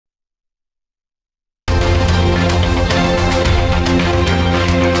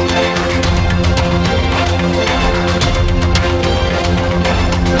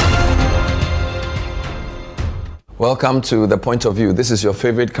Welcome to The Point of View. This is your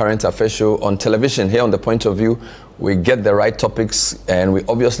favorite current affairs show on television. Here on The Point of View, we get the right topics and we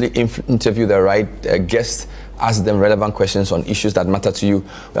obviously interview the right guests, ask them relevant questions on issues that matter to you.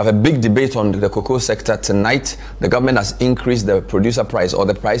 We have a big debate on the cocoa sector tonight. The government has increased the producer price, or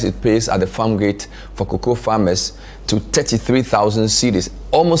the price it pays at the farm gate for cocoa farmers, to 33,000 cedis,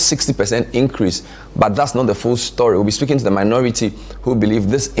 almost 60% increase. But that's not the full story. We'll be speaking to the minority who believe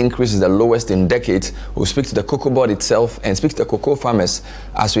this increase is the lowest in decades. We'll speak to the cocoa board itself and speak to the cocoa farmers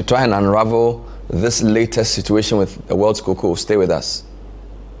as we try and unravel this latest situation with the world's cocoa. Stay with us.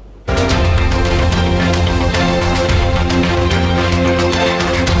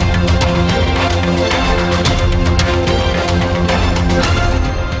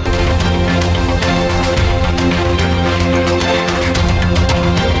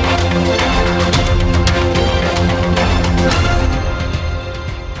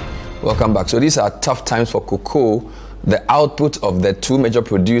 Welcome back. So these are tough times for cocoa. The output of the two major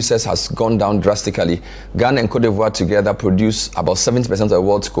producers has gone down drastically. Ghana and Cote d'Ivoire together produce about 70% of the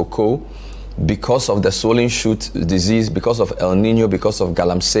world's cocoa. Because of the swollen shoot disease, because of El Nino, because of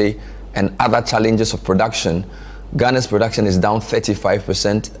Galamsey, and other challenges of production, Ghana's production is down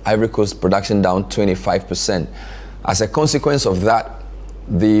 35%, Ivory Coast production down 25%. As a consequence of that,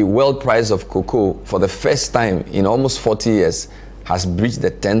 the world price of cocoa, for the first time in almost 40 years, has breached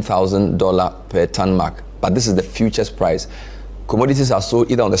the $10,000 per ton mark. But this is the futures price. Commodities are sold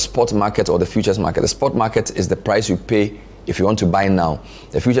either on the spot market or the futures market. The spot market is the price you pay if you want to buy now.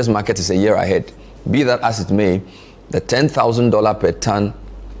 The futures market is a year ahead. Be that as it may, the $10,000 per ton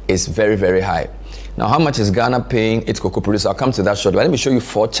is very, very high. Now, how much is Ghana paying its cocoa producer? I'll come to that shortly. But let me show you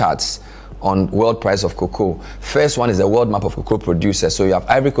 4 charts on world price of cocoa. First one is the world map of cocoa producers. So you have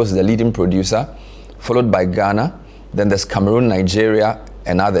Ivory Coast, the leading producer, followed by Ghana. Then there's Cameroon, Nigeria,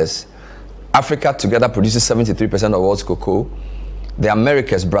 and others. Africa together produces 73% of the world's cocoa. The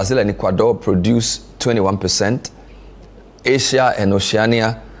Americas, Brazil and Ecuador, produce 21%. Asia and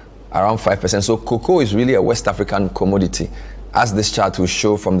Oceania, around 5%. So cocoa is really a West African commodity, as this chart will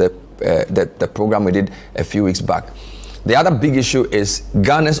show from the program we did a few weeks back. The other big issue is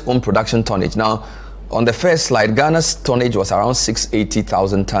Ghana's own production tonnage. Now, on the first slide, Ghana's tonnage was around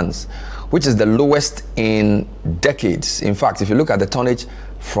 680,000 tons, which is the lowest in decades. In fact, if you look at the tonnage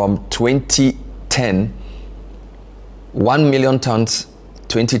from 2010, 1 million tons,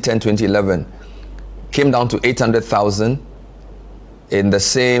 2010, 2011, came down to 800,000 in the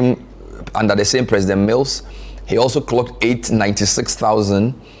same, under the same President Mills. He also clocked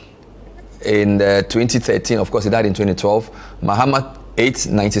 896,000 in 2013. Of course, he died in 2012. Mahama,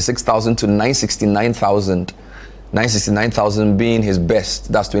 896,000 to 969,000. 969,000 being his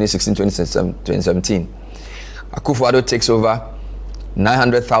best. That's 2016, 2017. Akufo-Addo takes over,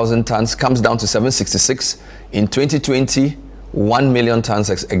 900,000 tons, comes down to 766. In 2020, 1 million tons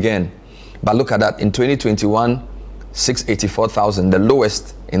again. But look at that, in 2021, 684,000, the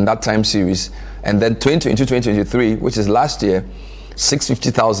lowest in that time series. And then 2022, 2023, which is last year,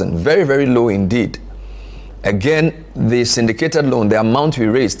 650,000, very, very low indeed. Again, the syndicated loan, the amount we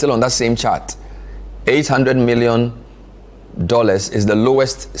raised, still on that same chart, $800 million is the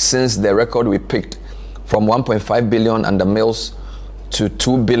lowest since the record we picked, from 1.5 billion under Mills to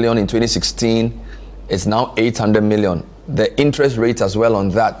 2 billion in 2016. It's now 800 million. The interest rate as well on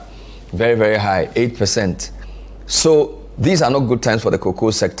that, very, very high, 8%. So these are not good times for the cocoa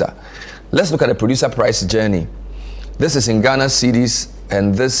sector. Let's look at the producer price journey. This is in Ghana cedis,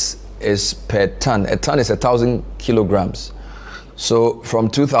 and this is per ton. A ton is 1,000 kilograms. So from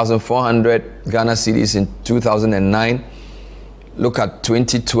 2,400 Ghana cedis in 2009, look at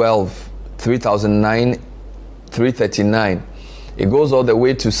 2012, 3,009, 339. It goes all the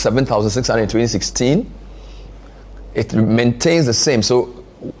way to 7,600 in 2016. It maintains the same. So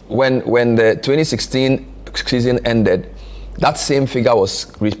when the 2016 season ended, that same figure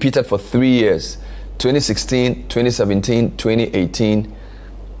was repeated for 3 years. 2016, 2017, 2018.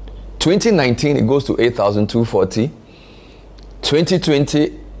 2019, it goes to 8,240.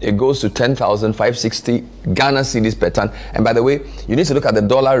 2020, it goes to 10,560 Ghana cedis per ton. And by the way, you need to look at the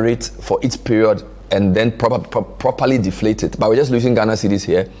dollar rate for each period and then properly deflate it. But we're just using Ghana cedis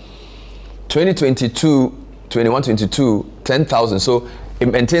here. 2022, 21, 22, 10,000. So it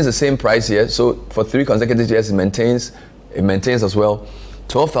maintains the same price here. So for 3 consecutive years, it maintains as well.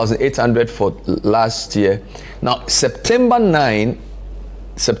 12,800 for last year. Now, September 9,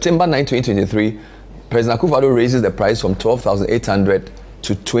 2023, President Akufo-Addo raises the price from 12,800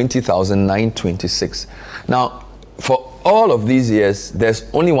 to 20,926. Now, for all of these years, there's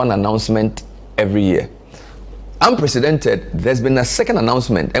only one announcement every year. unprecedented, there's been a second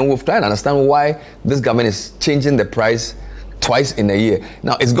announcement, and we've tried to understand why this government is changing the price twice in a year.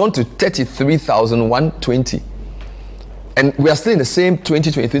 Now, it's gone to 33,120. And we are still in the same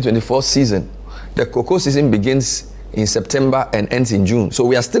 2023-24 season. The cocoa season begins in September and ends in June. So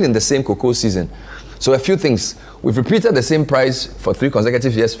we are still in the same cocoa season. So a few things. We've repeated the same price for 3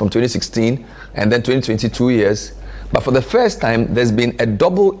 consecutive years from 2016 and then 2022 years. But for the first time, there's been a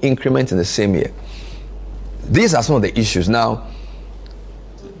double increment in the same year. These are some of the issues. Now,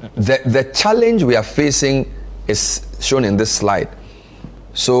 the challenge we are facing is shown in this slide.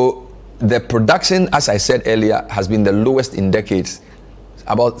 So the production, as I said earlier, has been the lowest in decades,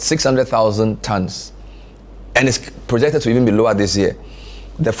 about 600,000 tons. And it's projected to even be lower this year.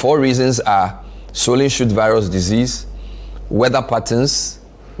 The 4 reasons are swollen shoot virus disease, weather patterns.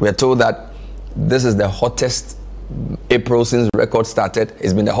 We're told that this is the hottest April since record started.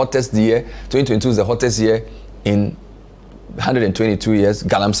 It's been the hottest year. 2022 is the hottest year in 122 years.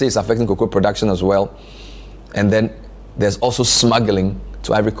 Galamsey is affecting cocoa production as well. And then there's also smuggling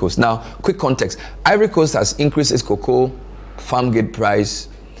to Ivory Coast. Now, quick context. Ivory Coast has increased its cocoa farm gate price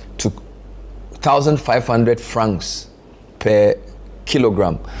to 1,500 francs per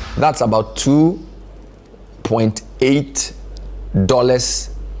kilogram. That's about $2.8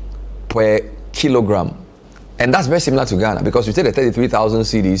 per kilogram. And that's very similar to Ghana, because you take the 33,000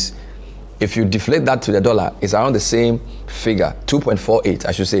 cedis, if you deflate that to the dollar, it's around the same figure, 2.48,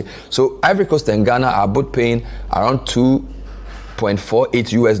 I should say. So Ivory Coast and Ghana are both paying around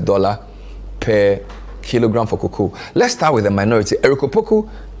 $2.48 US per kilogram for cocoa. Let's start with the minority. Eric Opoku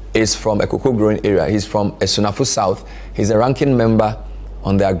is from a cocoa growing area. He's from Esunafu South. He's a ranking member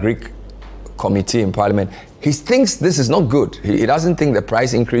on the Agric Committee in Parliament. He thinks this is not good. He doesn't think the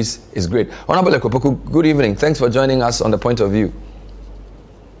price increase is great. Honorable Eric Opoku, good evening. Thanks for joining us on The Point of View.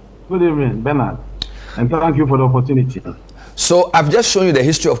 Good evening, Bernard, and thank you for the opportunity. So I've just shown you the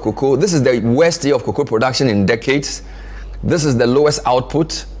history of cocoa. This is the worst year of cocoa production in decades. This is the lowest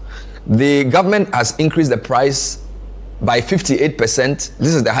output. The government has increased the price by 58%.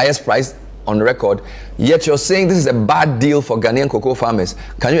 This is the highest price on record. Yet you're saying this is a bad deal for Ghanaian cocoa farmers.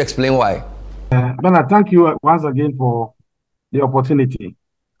 Can you explain why? Bernard, thank you once again for the opportunity.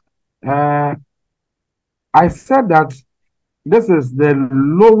 I said that this is the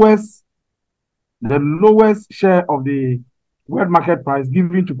lowest share of the world market price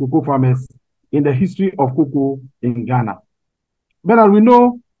given to cocoa farmers in the history of cocoa in Ghana. Bernard, we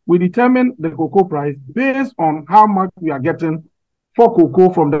know we determine the cocoa price based on how much we are getting for cocoa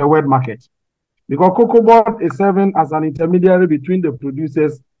from the world market. Because Cocoa Board is serving as an intermediary between the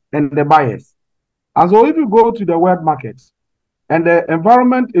producers and the buyers. And so if you go to the world market, and the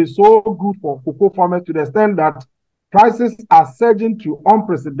environment is so good for cocoa farmers to the extent that prices are surging to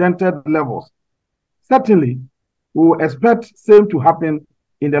unprecedented levels, certainly we will expect same to happen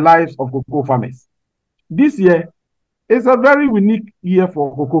in the lives of cocoa farmers. This year is a very unique year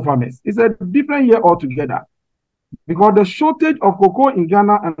for cocoa farmers. It's a different year altogether, because the shortage of cocoa in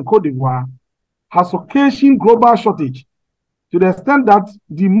Ghana and Cote d'Ivoire has occasioned global shortage to the extent that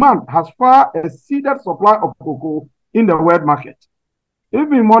demand has far exceeded supply of cocoa in the world market. If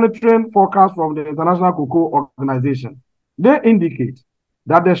we monitoring forecasts from the International Cocoa Organization, they indicate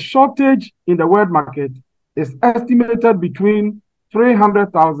that the shortage in the world market is estimated between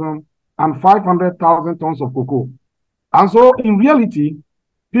 300,000 and 500,000 tons of cocoa. And so in reality,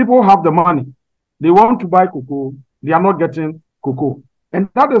 people have the money. They want to buy cocoa. They are not getting cocoa. And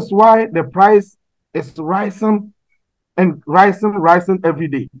that is why the price is rising and rising every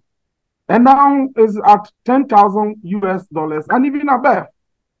day. And now is at 10,000 US dollars and even above.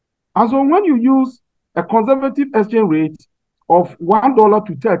 And so when you use a conservative exchange rate of $1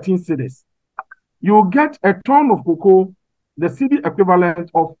 to 13 cedis, you get a ton of cocoa, the cedi equivalent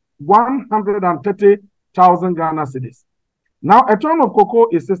of 130,000 Ghana cedis. Now a ton of cocoa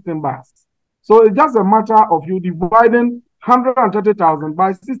is 16 bags. So it's just a matter of you dividing 130,000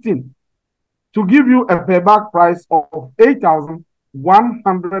 by 16 to give you a per bag price of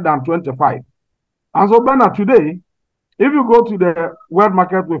 8,125. And so, Bernard, today, if you go to the world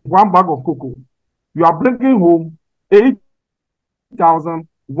market with 1 bag of cocoa, you are bringing home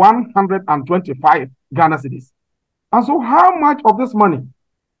 8,125 Ghana cedis. And so how much of this money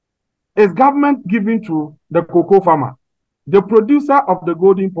is government giving to the cocoa farmer, the producer of the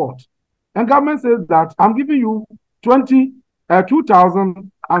golden pot? And government says that I'm giving you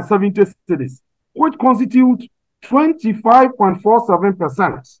 2,070 cedis, which constitute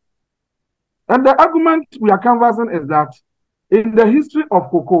 25.47%. And the argument we are canvassing is that in the history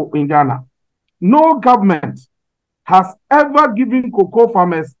of cocoa in Ghana, no government has ever given cocoa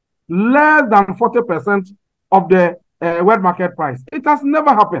farmers less than 40% of the world market price. It has never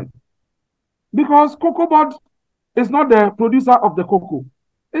happened because Cocoa Board is not the producer of the cocoa.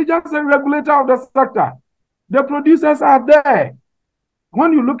 It's just a regulator of the sector. The producers are there.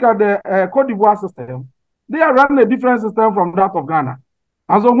 When you look at the Cote d'Ivoire system, they are running a different system from that of Ghana.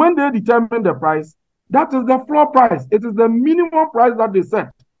 And so when they determine the price, that is the floor price. It is the minimum price that they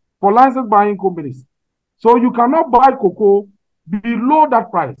set for license buying companies. So you cannot buy cocoa below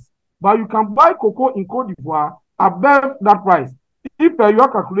that price, but you can buy cocoa in Cote d'Ivoire above that price. If per your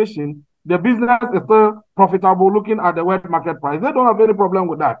calculation, the business is still profitable looking at the world market price, they don't have any problem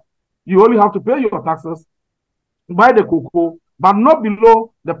with that. You only have to pay your taxes, buy the cocoa, but not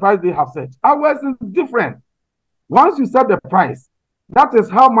below the price they have set. Ours is different. Once you set the price, that is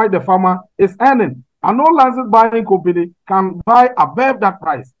how much the farmer is earning. And no license buying company can buy above that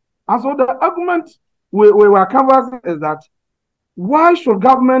price. And so the argument we were canvassing is that why should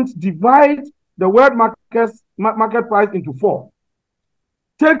government divide the world market price into 4?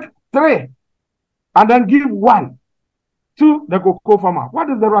 Take 3 and then give 1 to the cocoa farmer. What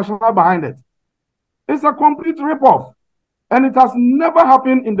is the rationale behind it? It's a complete rip-off. And it has never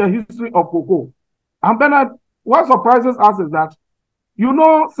happened in the history of cocoa. And Bernard, what surprises us is that, you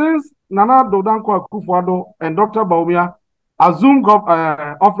know, since Nana Dankwa Akufo-Addo and Dr. Bawumia assumed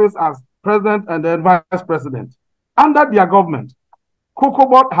office as president and then vice president, under their government, Cocoa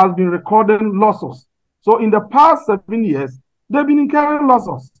Board has been recording losses. So in the past 7 years, they've been incurring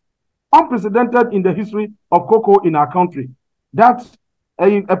losses, unprecedented in the history of cocoa in our country, that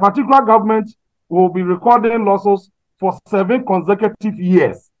a particular government will be recording losses for 7 consecutive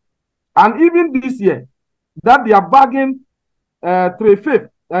years. And even this year, that they are bagging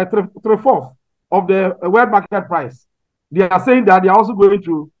 3/4 of the world market price. They are saying that they are also going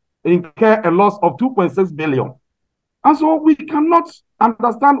to incur a loss of 2.6 billion. And so we cannot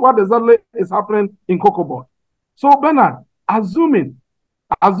understand what exactly is happening in Cocoa Board. So Bernard, assuming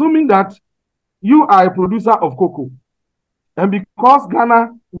that you are a producer of cocoa, and because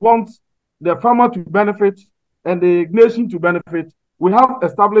Ghana wants the farmer to benefit and the nation to benefit, we have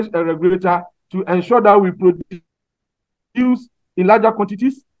established a regulator to ensure that we produce in larger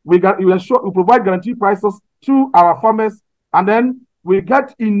quantities. We provide guaranteed prices to our farmers, and then we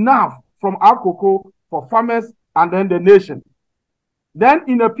get enough from our cocoa for farmers and then the nation. Then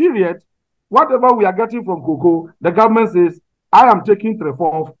in a period, whatever we are getting from cocoa, the government says, I am taking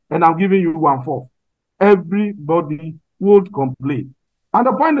 3/4 and I'm giving you 1/4. Everybody would complain. And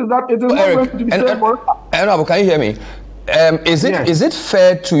the point is that it is not Eric, going to be safe for us. Can you hear me? Is it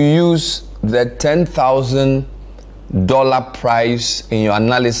fair to use the $10,000 price in your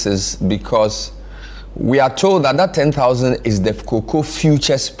analysis, because we are told that 10,000 is the cocoa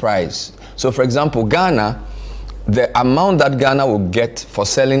futures price? So for example, Ghana, the amount that Ghana will get for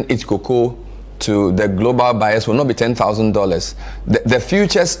selling its cocoa to the global buyers will not be $10,000. The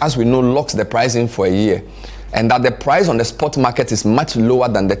futures, as we know, locks the price in for a year, and that the price on the spot market is much lower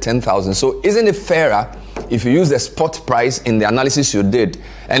than the 10,000. So isn't it fairer if you use the spot price in the analysis you did?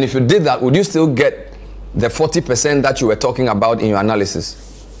 And if you did that, would you still get the 40% that you were talking about in your analysis?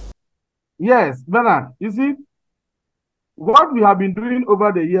 Yes, Bernard, you see, what we have been doing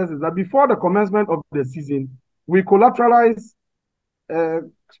over the years is that before the commencement of the season, we collateralize a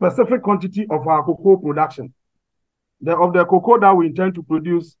specific quantity of our cocoa production, of the cocoa that we intend to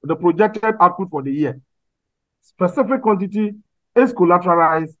produce, the projected output for the year. Specific quantity is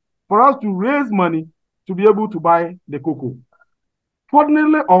collateralized for us to raise money to be able to buy the cocoa.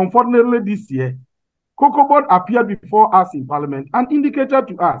 Fortunately or unfortunately, this year, Cocoa Board appeared before us in Parliament and indicated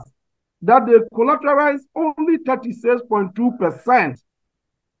to us that they collateralized only 36.2%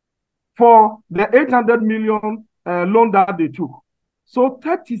 for the 800 million loan that they took. So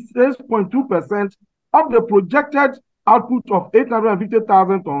 36.2% of the projected output of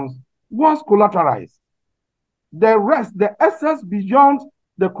 850,000 tons was collateralized. The rest, the excess beyond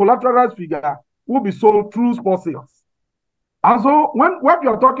the collateralized figure, will be sold through spot sales. And so what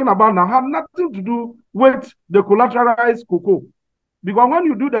you're talking about now has nothing to do with the collateralized cocoa. Because when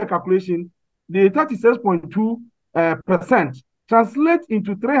you do the calculation, the 36.2% translates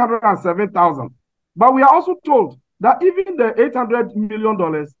into 307,000. But we are also told that even the $800 million,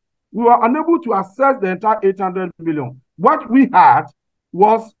 we were unable to access the entire 800 million. What we had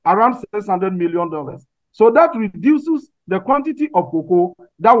was around $600 million. So that reduces the quantity of cocoa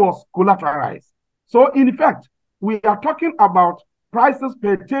that was collateralized. So in effect, we are talking about prices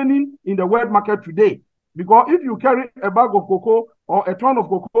pertaining in the world market today. Because if you carry a bag of cocoa or a ton of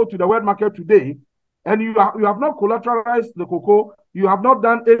cocoa to the world market today, and you have not collateralized the cocoa, you have not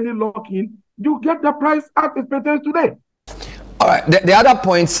done any lock-in, you get the price as it pertains today. All right. The other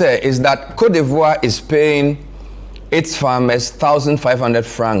point, sir, is that Cote d'Ivoire is paying its farmers 1,500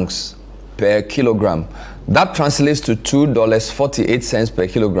 francs per kilogram. That translates to $2.48 per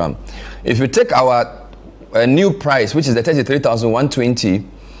kilogram. If you take our new price, which is the 33,120,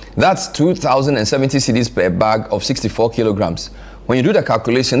 that's 2,070 cedis per bag of 64 kilograms. When you do the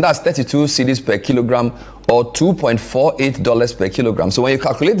calculation, that's 32 cedis per kilogram or $2.48 per kilogram. So when you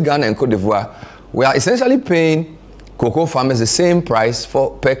calculate Ghana and Cote d'Ivoire, we are essentially paying cocoa farmers the same price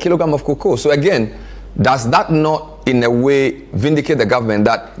per kilogram of cocoa. So again, does that not in a way vindicate the government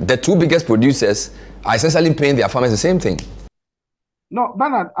that the two biggest producers are essentially paying their farmers the same thing? No,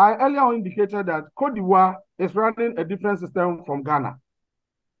 Bernard, I earlier indicated that Cote d'Ivoire is running a different system from Ghana.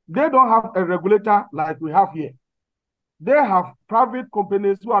 They don't have a regulator like we have here. They have private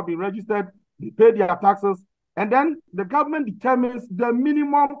companies who have been registered, they pay their taxes, and then the government determines the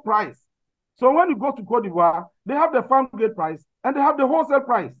minimum price. So when you go to Cote d'Ivoire, they have the farm gate price and they have the wholesale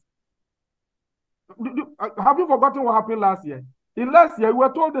price. Have you forgotten what happened last year? In last year, we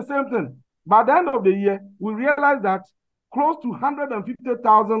were told the same thing. By the end of the year, we realized that close to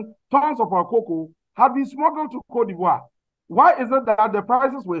 150,000 tons of our cocoa had been smuggled to Cote d'Ivoire. Why is it that the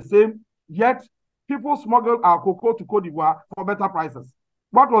prices were the same, yet people smuggled our cocoa to Cote d'Ivoire for better prices?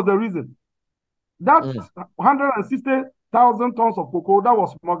 What was the reason? That 160,000 tons of cocoa that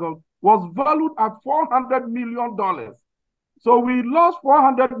was smuggled was valued at $400 million. So we lost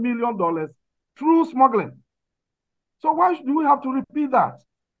 $400 million through smuggling. So why do we have to repeat that?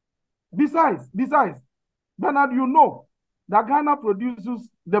 Besides, Bernard, you know that Ghana produces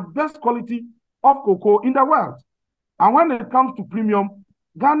the best quality of cocoa in the world. And when it comes to premium,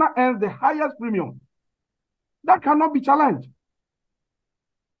 Ghana earns the highest premium. That cannot be challenged.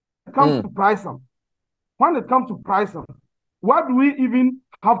 When it comes to pricing, why do we even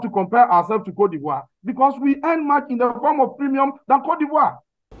have to compare ourselves to Cote d'Ivoire? Because we earn much in the form of premium than Cote d'Ivoire.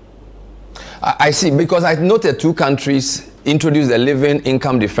 I see, because I noted two countries introduced a living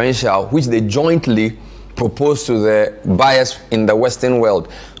income differential, which they jointly proposed to the buyers in the Western world.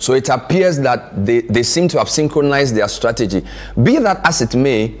 So it appears that they seem to have synchronized their strategy. Be that as it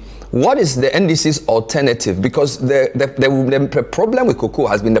may, what is the NDC's alternative? Because the problem with cocoa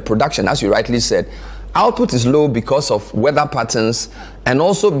has been the production, as you rightly said. Output is low because of weather patterns and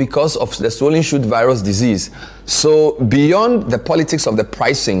also because of the stolen shoot virus disease. So beyond the politics of the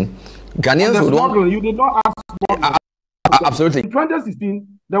pricing, Ghanaians would want... You did not ask. Absolutely. In 2016,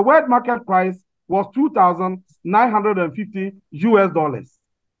 the world market price was $2,950 US.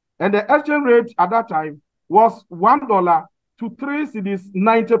 And the exchange rate at that time was $1 to 3 cedis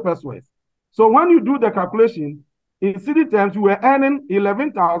 90 pesos. So when you do the calculation, in cedi terms, you were earning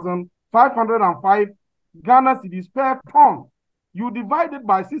 11,505 Ghana cedis per ton. You divide it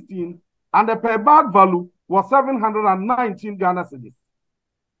by 16, and the per bag value was 719 Ghana cedis.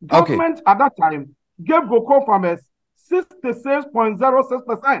 Government at that time gave cocoa farmers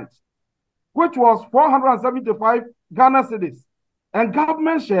 66.06%, which was 475 Ghana cedis, and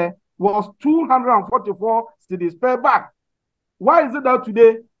government share was 244 cedis per bag. Why is it that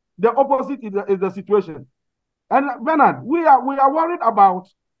today the opposite is the situation? And Bernard, we are worried about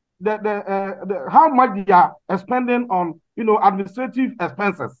how much they are spending on administrative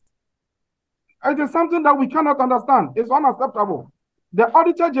expenses. It is something that we cannot understand. It's unacceptable. The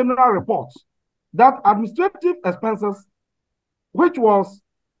Auditor General reports that administrative expenses, which was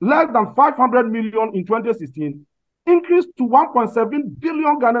less than 500 million in 2016, increased to 1.7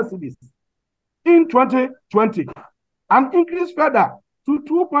 billion Ghana cedis in 2020, and increased further to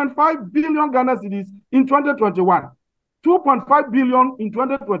 2.5 billion Ghana cedis in 2021. 2.5 billion in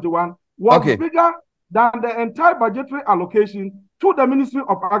 2021 was bigger than the entire budgetary allocation to the Ministry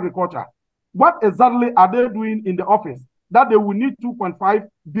of Agriculture. What exactly are they doing in the office that they will need 2.5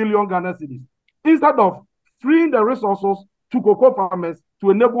 billion Ghana cedis instead of freeing the resources to cocoa farmers to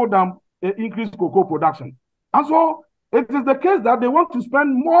enable them to increase cocoa production? And so it is the case that they want to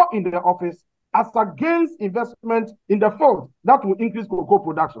spend more in their office as against investment in the field that will increase cocoa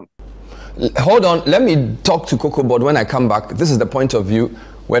production. Hold on, let me talk to Cocoa Board when I come back. This is the point of view.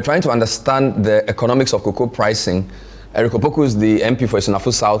 We're trying to understand the economics of cocoa pricing. Eric Opoku is the MP for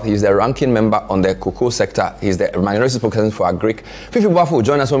Sonafo South. He's the ranking member on the cocoa sector. He's the minority spokesperson for Agric. Fifi Boafo will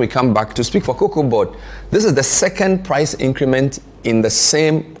join us when we come back to speak for Cocoa Board. This is the second price increment in the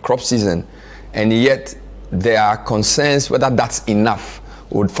same crop season, and yet there are concerns whether that's enough.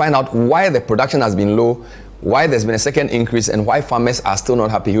 We'll find out why the production has been low, why there's been a second increase, and why farmers are still not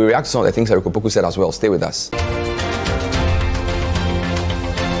happy. He will react to some of the things Eric Opoku said as well. Stay with us.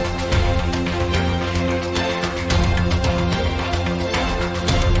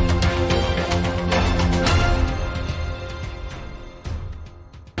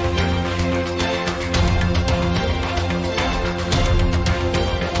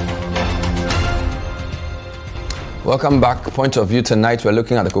 Welcome back. Point of view tonight, we're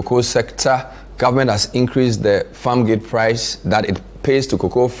looking at the cocoa sector. Government has increased the farm gate price that it pays to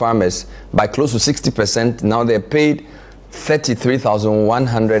cocoa farmers by close to 60%. Now they're paid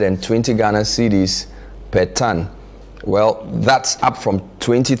 33,120 Ghana cedis per ton. Well, that's up from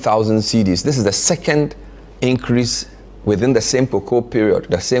 20,000 cedis. This is the second increase within the same cocoa period,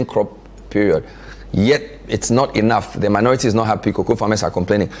 the same crop period. Yet it's not enough. The minority is not happy. Cocoa farmers are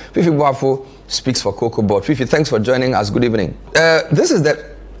complaining. Fifi Boafo speaks for Cocoa Board. Fifi, thanks for joining us. Good evening.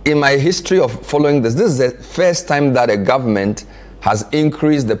 In my history of following this is the first time that a government has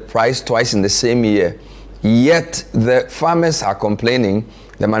increased the price twice in the same year. Yet the farmers are complaining.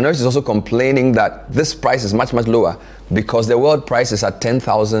 The minority is also complaining that this price is much, much lower because the world price is at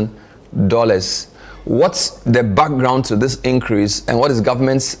 $10,000. What's the background to this increase, and what is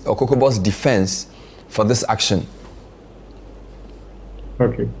government's or Cocoa Board's defense for this action?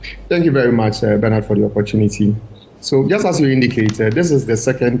 Okay, thank you very much, Bernard, for the opportunity. So just as you indicated, this is the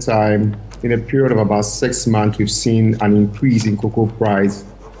second time in a period of about 6 months we've seen an increase in cocoa price.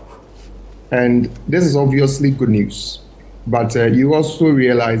 And this is obviously good news. But you also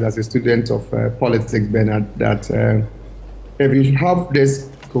realize as a student of politics, Bernard, that if you have this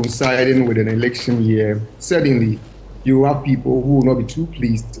coinciding with an election year, certainly you have people who will not be too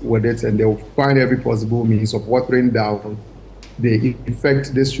pleased with it, and they'll find every possible means of watering down the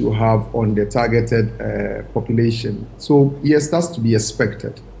effect this should have on the targeted population. So yes, that's to be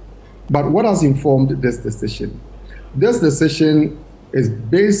expected. But what has informed this decision? This decision is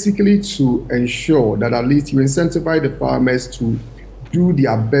basically to ensure that at least you incentivize the farmers to do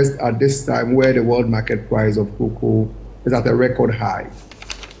their best at this time where the world market price of cocoa is at a record high.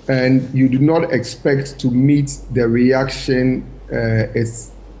 And you do not expect to meet the reaction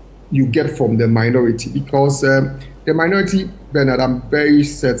you get from the minority, because the minority, Bernard, I'm very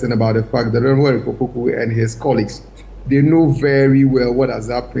certain about the fact that Renwell Cocoa and his colleagues, they know very well what has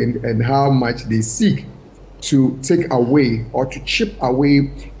happened and how much they seek to take away or to chip away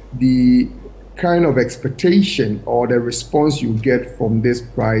the kind of expectation or the response you get from this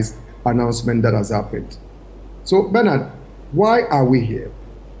price announcement that has happened. So, Bernard, why are we here?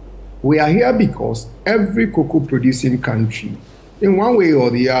 We are here because every cocoa producing country, in one way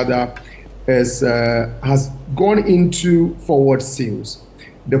or the other, has gone into forward sales.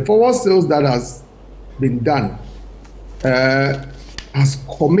 The forward sales that has been done has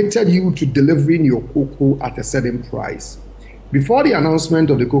committed you to delivering your cocoa at a certain price. Before the announcement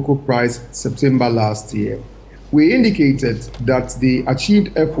of the cocoa price September last year, we indicated that the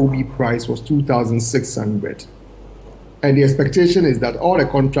achieved FOB price was 2,600. And the expectation is that all the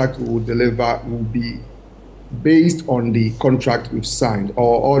contracts we will deliver will be based on the contract we've signed,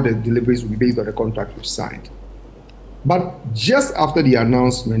 or all the deliveries will be based on the contract we've signed. But just after the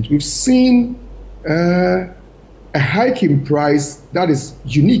announcement, we've seen a hike in price that is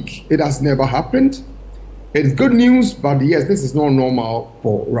unique. It has never happened. It's good news, but yes, this is not normal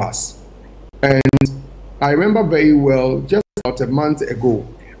for us. And I remember very well, just about a month ago,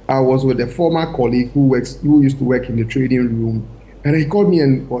 I was with a former colleague who used to work in the trading room, and he called me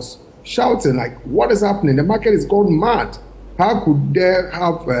and was shouting like, what is happening? The market is gone mad. How could there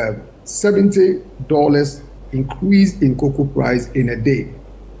have $70 increase in cocoa price in a day?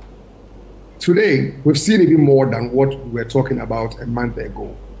 Today, we've seen even more than what we were talking about a month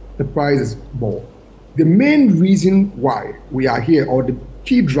ago. The price is more. The main reason why we are here, or the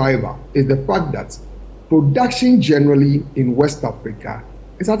key driver, is the fact that production generally in West Africa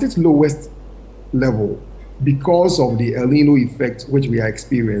is at its lowest level because of the El Nino effect which we are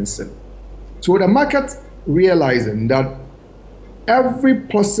experiencing. So the market realizing that every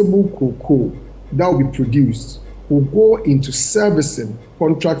possible cocoa that will be produced will go into servicing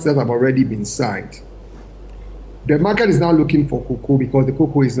contracts that have already been signed. The market is now looking for cocoa because the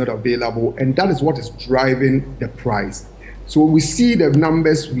cocoa is not available, and that is what is driving the price. So we see the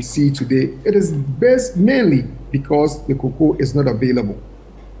numbers we see today, it is based mainly because the cocoa is not available.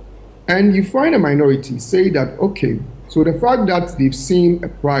 And you find a minority say that, okay, so the fact that they've seen a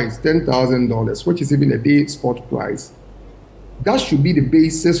price, $10,000, which is even a day spot price, that should be the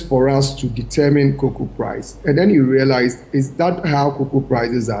basis for us to determine cocoa price. And then you realize, is that how cocoa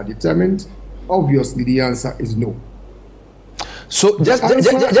prices are determined? Obviously, the answer is no. So just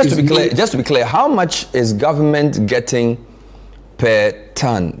to be clear, how much is government getting per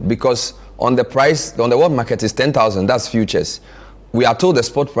ton? Because on the price, on the world market is 10,000, that's futures. We are told the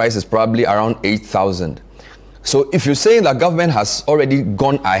spot price is probably around 8,000. So if you're saying that government has already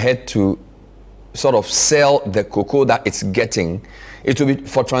gone ahead to sort of sell the cocoa that it's getting, it will be,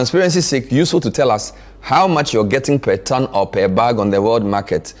 for transparency's sake, useful to tell us how much you're getting per ton or per bag on the world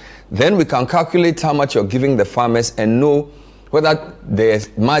market. Then we can calculate how much you're giving the farmers and know whether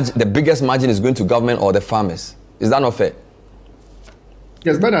the biggest margin is going to government or the farmers. Is that not fair?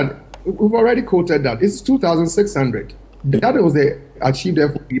 Yes, Bernard, we've already quoted that. It's 2,600. That was the achieved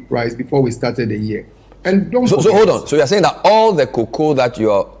FOB price before we started the year. And don't so hold on. So you're saying that all the cocoa that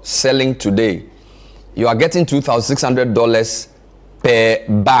you're selling today, you are getting $2,600 per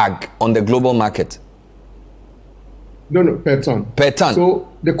bag on the global market? No, per ton. Per ton. So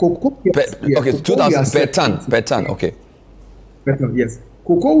the cocoa. Yes, okay, 2,000 per ton. Per ton. Okay. Per ton. Yes.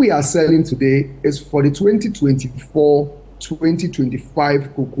 Cocoa we are selling today is for the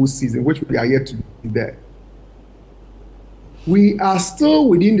 2024-2025 cocoa season, which we are yet to be there. We are still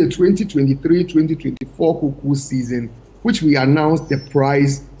within the 2023-2024 cocoa season, which we announced the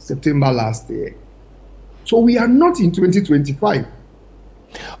price September last year. So we are not in 2025.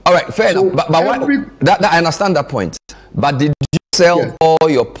 All right, fair enough. But that I understand that point. But did you sell all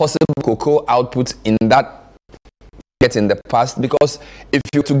your possible cocoa output in that market in the past? Because if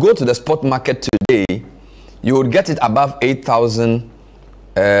you were to go to the spot market today, you would get it above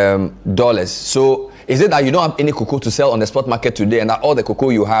 $8,000. So is it that you don't have any cocoa to sell on the spot market today, and that all the cocoa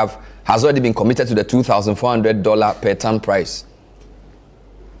you have has already been committed to the $2,400 per ton price?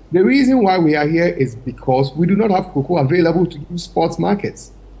 The reason why we are here is because we do not have cocoa available to use spot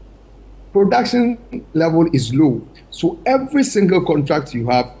markets. Production level is low. So every single contract you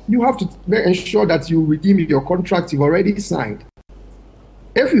have to ensure that you redeem your contract you've already signed.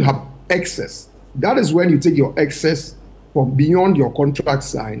 If you have excess, that is when you take your excess from beyond your contract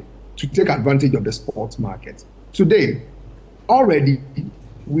sign to take advantage of the spot market. Today, already,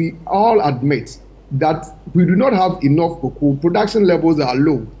 we all admit that we do not have enough cocoa. Production levels are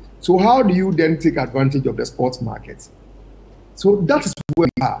low. So how do you then take advantage of the spot market? So that is where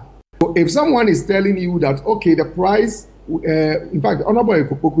we are. So if someone is telling you that, okay, the price, in fact, Honorable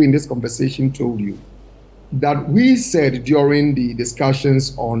Ekopoku in this conversation told you that we said during the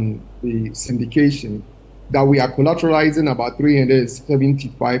discussions on the syndication that we are collateralizing about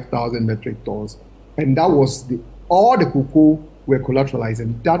 375,000 metric tons. And that was all the cocoa we're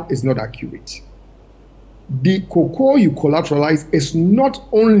collateralizing. That is not accurate. The cocoa you collateralize is not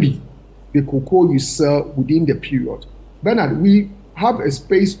only the cocoa you sell within the period. Bernard, we have a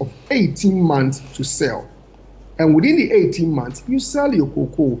space of 18 months to sell. And within the 18 months, you sell your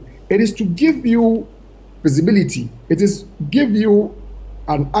cocoa. It is to give you visibility. It is give you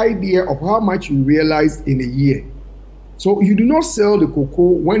an idea of how much you realize in a year. So you do not sell the cocoa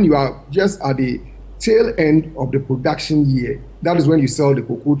when you are just at the tail end of the production year. That is when you sell the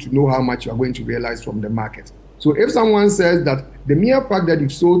cocoa to know how much you are going to realize from the market. So if someone says that the mere fact that you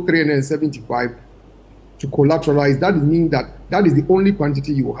sold 375 to collateralize, that means that that is the only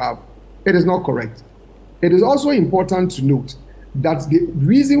quantity you have, it is not correct. It is also important to note that the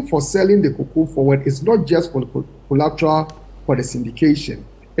reason for selling the cocoa forward is not just for the collateral for the syndication.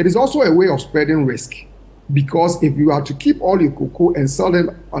 It is also a way of spreading risk, because if you are to keep all your cocoa and sell them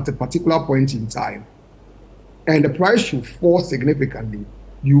at a particular point in time, and the price should fall significantly,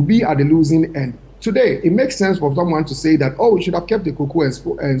 you'll be at the losing end. Today, it makes sense for someone to say that, oh, we should have kept the cocoa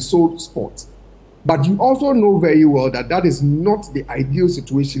and sold spot. But you also know very well that that is not the ideal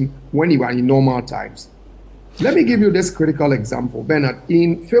situation when you are in normal times. Let me give you this critical example, Bernard.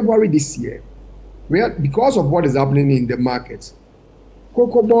 In February this year, because of what is happening in the market,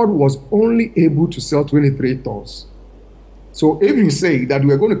 Cocoa Board was only able to sell 23 tons. So if you say that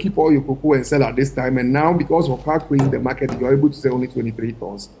we're going to keep all your cocoa and sell at this time, and now because of how crazy the market, you're able to sell only 23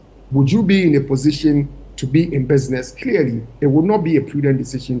 tons, would you be in a position to be in business? Clearly, it would not be a prudent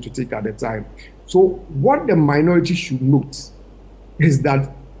decision to take at the time. So what the minority should note is that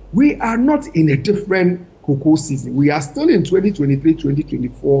we are not in a different cocoa season. We are still in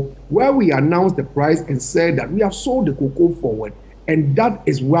 2023-2024, where we announced the price and said that we have sold the cocoa forward. And that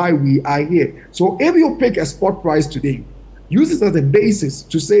is why we are here. So if you pick a spot price today, use it as a basis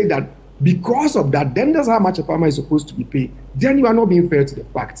to say that because of that, then that's how much a farmer is supposed to be paid. Then you are not being fair to the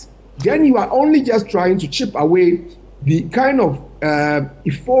facts. Then you are only just trying to chip away the kind of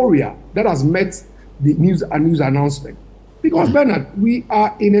euphoria that has met the news announcement. Because, Bernard, we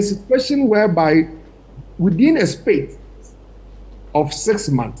are in a situation whereby within a space of 6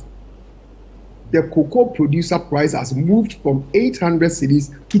 months, the cocoa producer price has moved from 800 cedis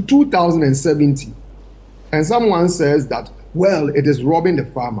to 2,070. And someone says that, well, it is robbing the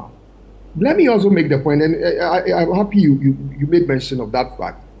farmer. Let me also make the point, and I'm happy you made mention of that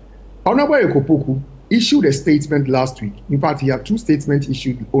fact. Honorable Ekopoku issued a statement last week. In fact, he had 2 statements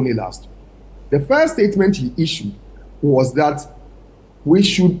issued only last week. The first statement he issued was that we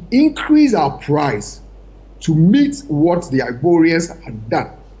should increase our price to meet what the Ivorians had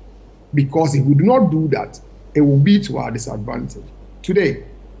done. Because if we do not do that, it will be to our disadvantage. Today,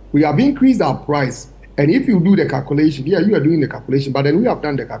 we have increased our price. And if you do the calculation, yeah, you are doing the calculation, but then we have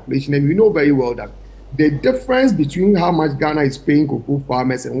done the calculation, and we know very well that the difference between how much Ghana is paying cocoa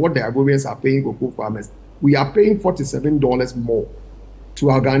farmers and what the Ivorians are paying cocoa farmers, we are paying $47 more to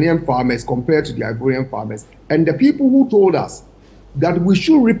our Ghanaian farmers compared to the Ivorian farmers. And the people who told us that we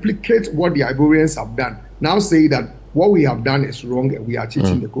should replicate what the Ivorians have done now say that what we have done is wrong and we are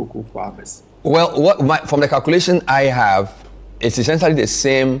cheating the cocoa farmers. Well, from the calculation I have, it's essentially the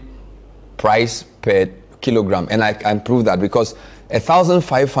same price per kilogram, and I can prove that because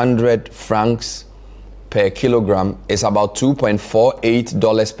 1,500 francs per kilogram is about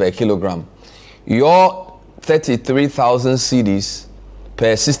 $2.48 per kilogram. Your 33,000 cedis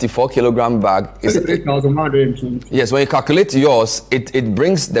per 64 kilogram bag is 33,120. Yes, when you calculate yours, it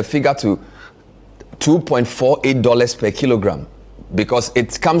brings the figure to $2.48 per kilogram because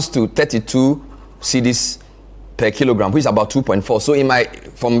it comes to 32 cedis per kilogram, which is about 2.4.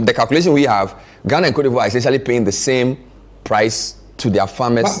 So from the calculation we have, Ghana and Cote d'Ivoire are essentially paying the same price to their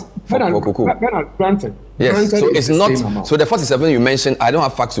farmers for cocoa. Granted. Yes, granted so it's not. Amount. So the 47 you mentioned, I don't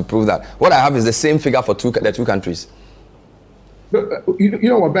have facts to prove that. What I have is the same figure for the two countries. You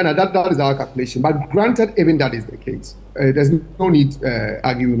know what, Bernard, that is our calculation. But granted, even that is the case, there's no need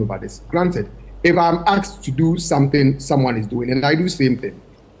arguing over this. Granted, if I'm asked to do something someone is doing and I do the same thing,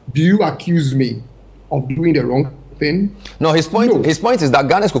 do you accuse me of doing the wrong thing? No, his point is that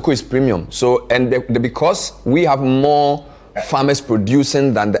Ghana's cocoa is premium. So, because we have more farmers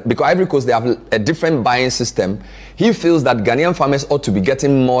producing than because Ivory Coast, they have a different buying system. He feels that Ghanaian farmers ought to be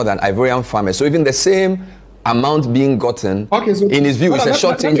getting more than Ivorian farmers. So even the same amount being gotten, so in his view, it's a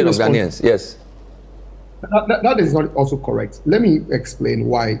shortchanging of Ghanaians. Yes. That is not also correct. Let me explain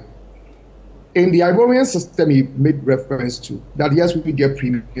why. In the Ivorian system, he made reference to that, yes, we get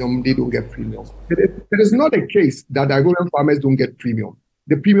premium, they don't get premium. It is not a case that the Ivorian farmers don't get premium.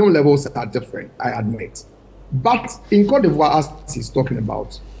 The premium levels are different, I admit. But in Cote d'Ivoire, as he's talking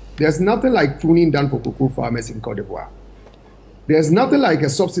about, there's nothing like pruning done for cocoa farmers in Cote d'Ivoire. There's nothing like a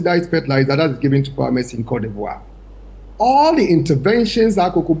subsidized fertilizer that is given to farmers in Cote d'Ivoire. All the interventions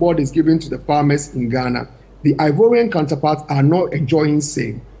that Cocoa Board is giving to the farmers in Ghana, the Ivorian counterparts are not enjoying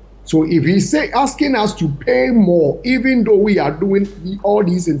same. So if he's asking us to pay more, even though we are doing all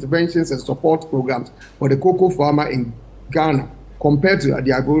these interventions and support programs for the cocoa farmer in Ghana compared to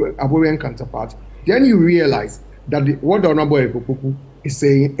the Ivorian counterpart, then you realize that what the Honorable Ekopoku is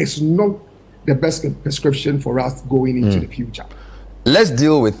saying is not the best prescription for us going into the future. Let's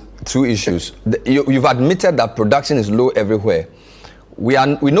deal with two issues. You've admitted that production is low everywhere. We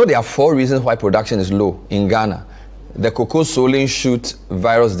know there are 4 reasons why production is low in Ghana. The cocoa soling shoot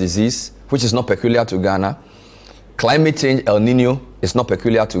virus disease, which is not peculiar to Ghana. Climate change, El Nino, is not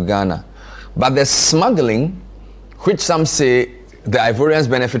peculiar to Ghana. But the smuggling, which some say the Ivorians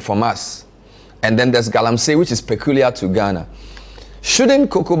benefit from us. And then there's Galamsey, which is peculiar to Ghana.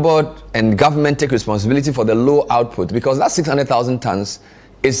 Shouldn't Cocoa Board and government take responsibility for the low output? Because that 600,000 tons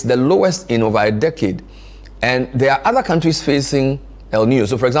is the lowest in over a decade. And there are other countries facing El Nino.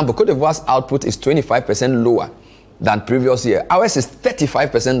 So for example, Cote d'Ivoire's output is 25% lower than previous year. Ours is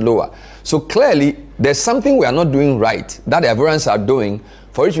 35% lower. So clearly, there's something we are not doing right that the Ivorians are doing,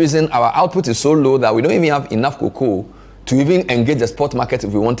 for which reason our output is so low that we don't even have enough cocoa to even engage the spot market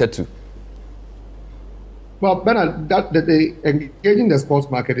if we wanted to. Well, Bernard, the engaging the sports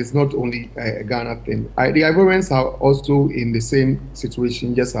market is not only a Ghana thing. The Ivorians are also in the same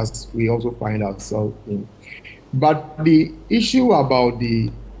situation, just as we also find ourselves in. But the issue about the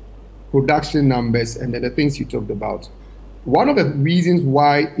production numbers and the things you talked about, one of the reasons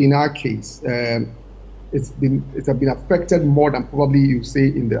why, in our case, it's been affected more than probably you say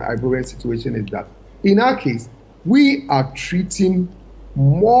in the Ivorian situation is that, in our case, we are treating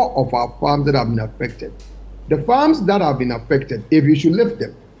more of our farms that have been affected. The farms that have been affected, if you should lift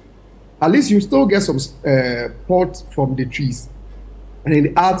them, at least you still get some pods from the trees, and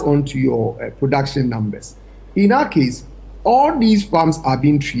it adds on to your production numbers. In our case, all these farms are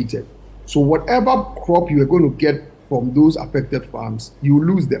being treated. So whatever crop you are going to get from those affected farms, you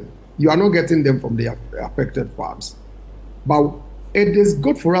lose them. You are not getting them from the affected farms. But it is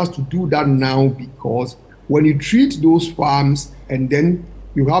good for us to do that now, because when you treat those farms and then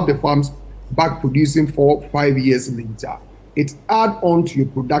you have the farms back producing 4 or 5 years later, it adds on to your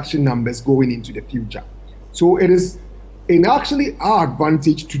production numbers going into the future. So it is actually our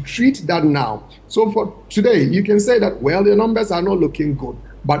advantage to treat that now. So for today, you can say that, well, the numbers are not looking good.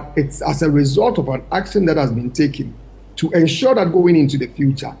 but it's as a result of an action that has been taken to ensure that going into the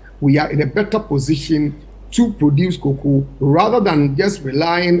future, we are in a better position to produce cocoa rather than just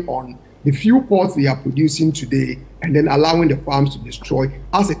relying on the few pods they are producing today and then allowing the farms to destroy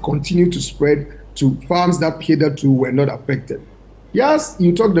as it continues to spread to farms that hitherto were not affected. Yes,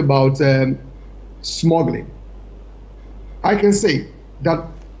 you talked about smuggling. I can say that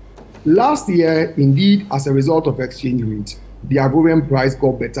last year, indeed, as a result of exchange rate, the Ivorian price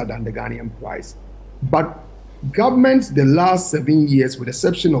got better than the Ghanaian price. But government the last 7 years, with the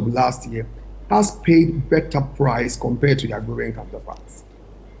exception of last year, has paid better price compared to the Ivorian counterparts.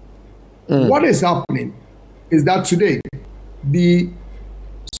 What is happening is that today, the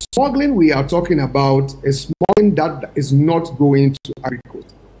smuggling we are talking about is smuggling that is not going to Ivory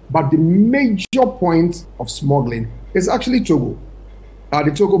Coast. But the major point of smuggling is actually Togo, at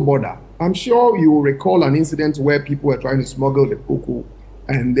the Togo border. I'm sure you will recall an incident where people were trying to smuggle the cocoa,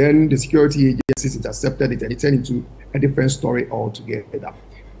 and then the security agencies intercepted it and it turned into a different story altogether.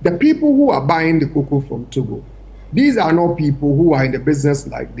 The people who are buying the cocoa from Togo, these are not people who are in the business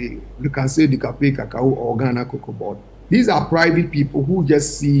like you can say the Cafe Cacao or Ghana Cocoa Board. These are private people who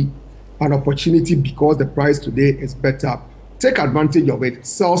just see an opportunity because the price today is better. Take advantage of it,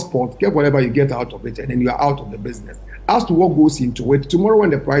 sell spot, get whatever you get out of it, and then you are out of the business. As to what goes into it, tomorrow when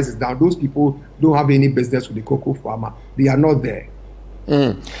the price is down, those people don't have any business with the cocoa farmer. They are not there.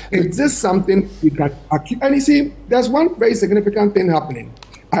 Is this something we can accuse? And you see, there's one very significant thing happening.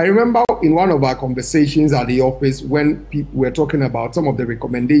 I remember in one of our conversations at the office when people were talking about some of the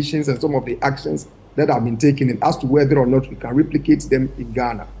recommendations and some of the actions that have been taken in as to whether or not we can replicate them in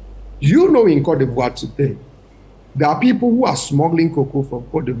Ghana. You know, in Cote d'Ivoire today, there are people who are smuggling cocoa from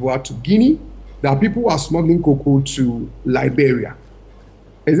Cote d'Ivoire to Guinea. There are people who are smuggling cocoa to Liberia.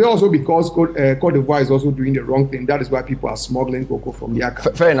 Is it also because Cote d'Ivoire is also doing the wrong thing? That is why people are smuggling cocoa from their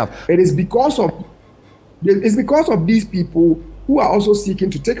country. Fair enough. It's because of these people who are also seeking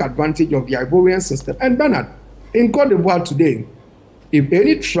to take advantage of the Ivorian system. And Bernard, in Cote d'Ivoire today, if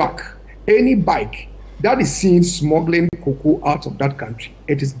any truck, any bike that is seen smuggling cocoa out of that country,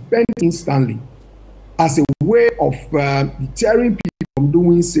 it is banned instantly as a way of deterring people from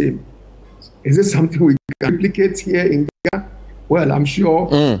doing same. Is this something we can replicate here in Ghana? Well, I'm sure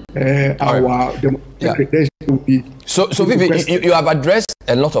our credentials will be. So Vivi, you have addressed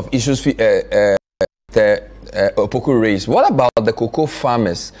a lot of issues the Opoku raised. What about the cocoa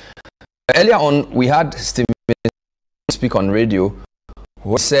farmers? Earlier on, we had Stephen speak on radio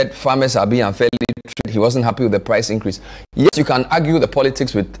who said farmers are being unfairly treated. He wasn't happy with the price increase. Yes, you can argue the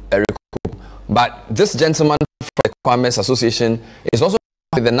politics with Eric, but this gentleman from the Farmers Association is also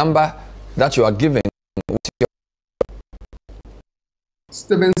with the number that you are giving.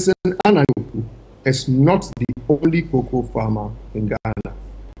 Stevenson Ananoku is not the only cocoa farmer in Ghana,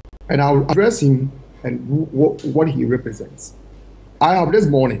 and I'll address him and what he represents. I have this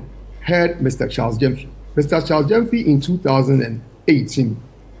morning heard Mr. Charles Gyamfi. Mr. Charles Gyamfi in 2018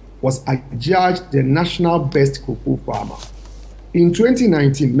 was adjudged the national best cocoa farmer. In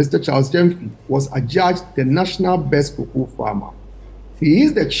 2019, Mr. Charles Gyamfi was adjudged the national best cocoa farmer. He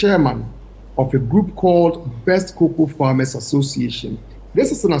is the chairman of a group called Best Cocoa Farmers Association.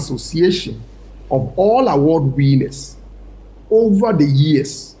 This is an association of all award winners over the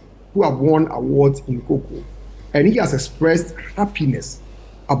years who have won awards in cocoa. And he has expressed happiness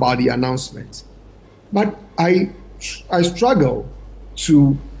about the announcement. But I struggle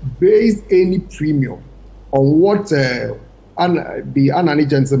to base any premium on what the Anani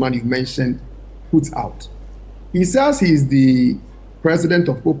gentleman you mentioned puts out. He says he is the president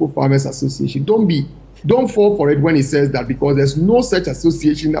of Cocoa Farmers Association. Don't fall for it when he says that, because there's no such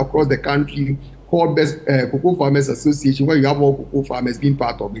association across the country called Best Cocoa Farmers Association where you have all cocoa farmers being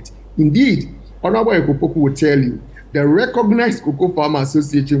part of it. Indeed, Honorable Ekopoku will tell you the recognized Cocoa Farmer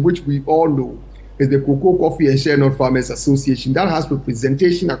Association, which we all know, is the Cocoa, Coffee and Share Nut Farmers Association that has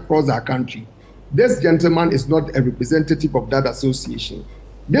representation across our country. This gentleman is not a representative of that association.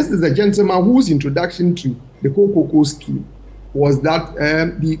 This is a gentleman whose introduction to the Cocoa scheme was that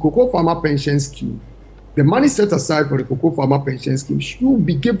the Cocoa Farmer Pension Scheme, the money set aside for the Cocoa Farmer Pension Scheme should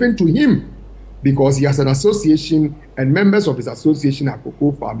be given to him because he has an association and members of his association are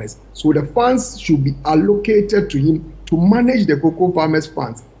cocoa farmers. So the funds should be allocated to him to manage the cocoa farmers'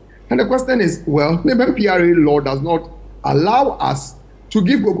 funds. And the question is, well, the MPRA law does not allow us to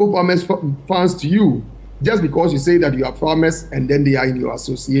give cocoa farmers funds to you just because you say that you are farmers and then they are in your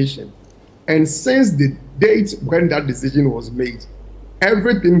association. And since the date when that decision was made,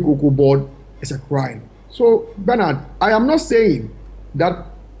 everything Cocoa Board is a crime. So, Bernard, I am not saying that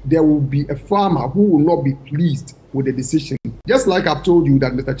there will be a farmer who will not be pleased with the decision Just like I've told you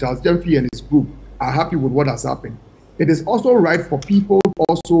that Mr. Charles Jemfi and his group are happy with what has happened, it is also right for people to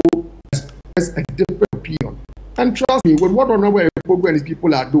also express a different opinion. And trust me, with what Honorable Ekpogu and his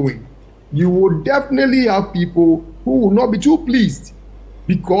people are doing, you will definitely have people who will not be too pleased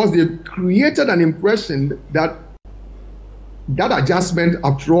because they've created an impression that that adjustment,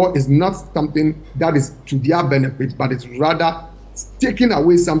 after all, is not something that is to their benefit, but it's rather taking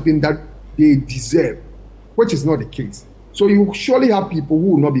away something that they deserve, which is not the case. So you surely have people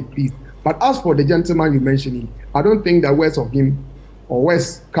who will not be pleased. But as for the gentleman you mentioned, I don't think that words of him or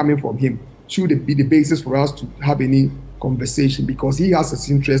words coming from him should be the basis for us to have any conversation, because he has his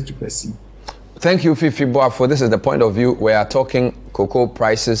interest to pursue. Thank you, Fifi Boafo. This is the point of view. We are talking cocoa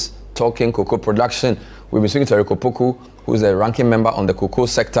prices, talking cocoa production. We've been speaking to Eric Opoku, who's the ranking member on the cocoa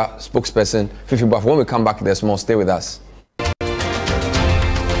sector spokesperson. Fifi Boafo, when we come back, there's more. Stay with us.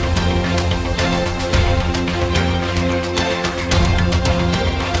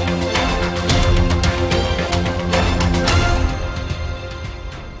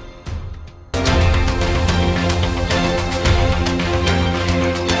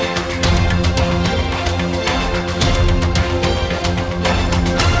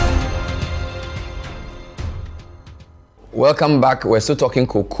 Welcome back. We're still talking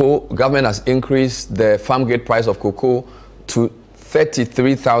cocoa. Government has increased the farm gate price of cocoa to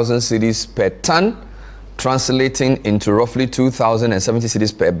 33,000 cedis per ton, translating into roughly 2,070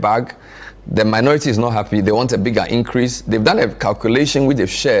 cedis per bag. The minority is not happy. They want a bigger increase. They've done a calculation which they've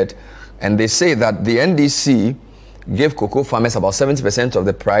shared, and they say that the NDC gave cocoa farmers about 70% of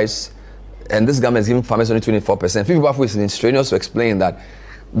the price, and this government is giving farmers only 24%. Fifi Boafo is strenuous to explain that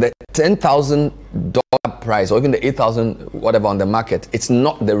the $10,000 price or even the $8,000 whatever on the market, it's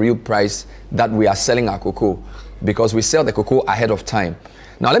not the real price that we are selling our cocoa, because we sell the cocoa ahead of time.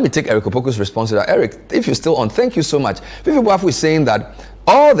 Now let me take Eric Opoku's response to that. Eric, if you're still on, thank you so much. Fifi Boafo is saying that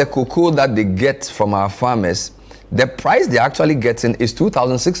all the cocoa that they get from our farmers, the price they're actually getting is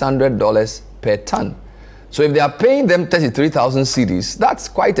 $2,600 per ton. So if they are paying them 33,000 cedis, that's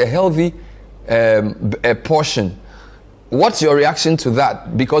quite a healthy a portion. What's your reaction to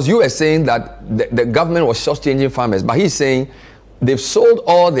that? Because you were saying that the government was short-changing farmers, but he's saying they've sold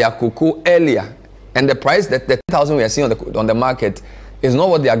all their cocoa earlier, and the price that the 10,000 we are seeing on the market is not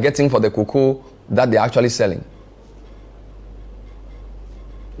what they are getting for the cocoa that they're actually selling.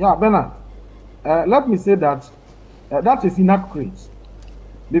 Yeah, Bernard, let me say that that is inaccurate,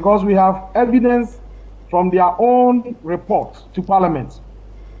 because we have evidence from their own report to Parliament,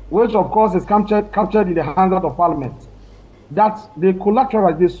 which of course is captured in the hands of Parliament, that they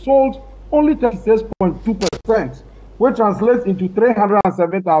collateralized, they sold only 36.2%, which translates into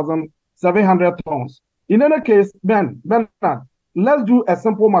 307,700 tons. In any case, Bernard, let's do a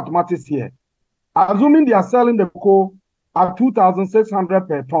simple mathematics here. Assuming they are selling the cocoa at 2,600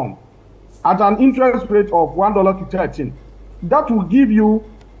 per ton at an interest rate of $1 to 13, that will give you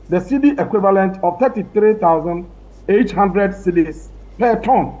the cedi equivalent of 33,800 cedis per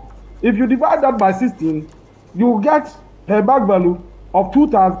ton. If you divide that by 16, you will get a bag value of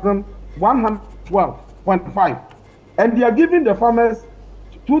 2,112.5, and they are giving the farmers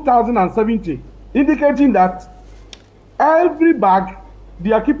 2,070, indicating that every bag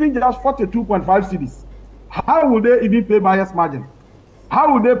they are keeping just 42.5 cedis. How will they even pay buyer's margin?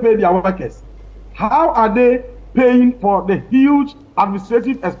 How will they pay their workers? How are they paying for the huge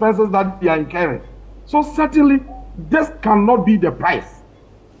administrative expenses that they are incurring? So certainly this cannot be the price,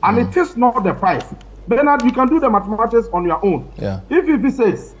 and it is not the price. Bernard, you can do the mathematics on your own. Yeah. If it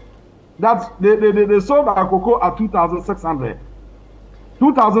says that they sold our cocoa at 2,600,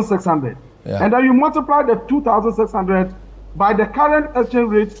 yeah, and then you multiply the 2,600 by the current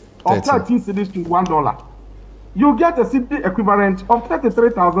exchange rate of 13 cedis to $1, you get a cedi equivalent of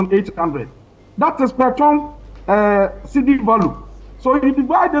 33,800. That is per ton cedi value. So you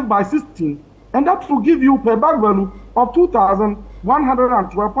divide this by 16, and that will give you per bag value of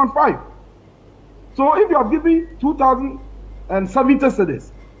 2,112.5. So if you are giving 2,070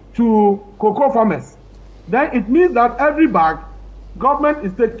 cedis to cocoa farmers, then it means that every bag, government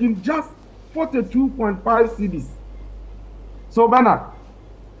is taking just 42.5 cedis. So Bernard,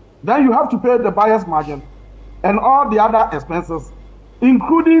 then you have to pay the buyer's margin and all the other expenses,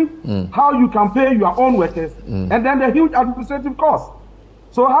 including how you can pay your own workers, and then the huge administrative costs.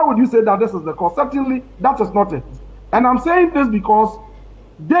 So how would you say that this is the cost? Certainly, that is not it. And I'm saying this because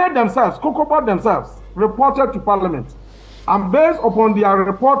they themselves, COCOPA themselves, reported to Parliament. And based upon their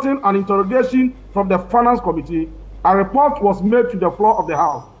reporting and interrogation from the Finance Committee, a report was made to the floor of the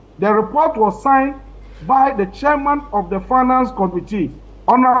House. The report was signed by the chairman of the Finance Committee,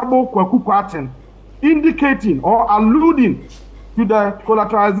 Honorable Kwaku Kwarteng, indicating or alluding to the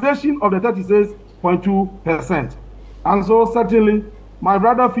collateralization of the 36.2%. And so certainly my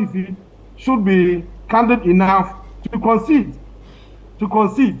brother Fifi should be candid enough to concede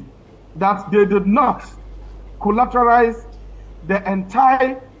that they did not collateralize the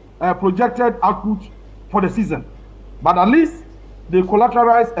entire projected output for the season, but at least they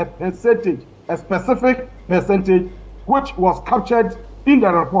collateralized a percentage, a specific percentage, which was captured in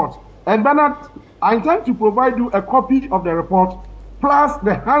the report. And Bernard, I intend to provide you a copy of the report plus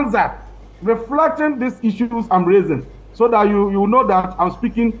the Hansard reflecting these issues I'm raising, so that you know that I'm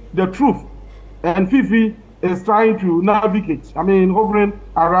speaking the truth. And Fifi is trying to navigate, hovering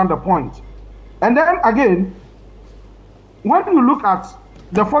around the point. And then again, when you look at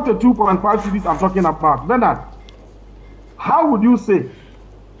the 42.5 cities I'm talking about, Bernard, how would you say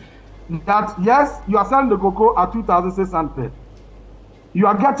that, yes, you are selling the cocoa at 2,600, you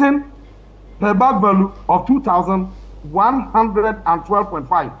are getting per bag value of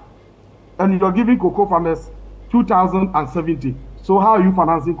 2,112.5, and you are giving cocoa farmers 2,070. So how are you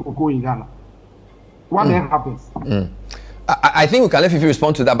financing cocoa in Ghana? What then happens? I think we can let Fifi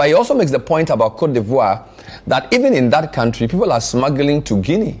respond to that, but he also makes the point about Cote d'Ivoire that even in that country, people are smuggling to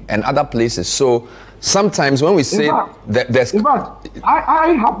Guinea and other places. So sometimes when we say there's... In fact,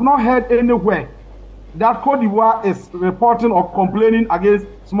 I have not heard anywhere that Cote d'Ivoire is reporting or complaining against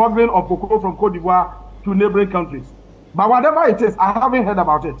smuggling of cocoa from Cote d'Ivoire to neighboring countries. But whatever it is, I haven't heard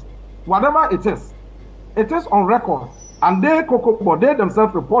about it. Whatever it is on record. And they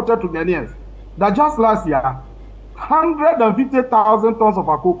themselves reported to Ghanaians that just last year, 150,000 tons of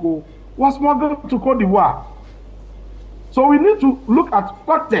our cocoa was smuggled to Cote d'Ivoire. So we need to look at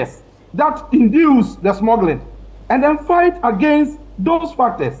factors that induce the smuggling and then fight against those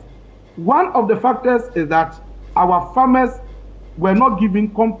factors. One of the factors is that our farmers were not given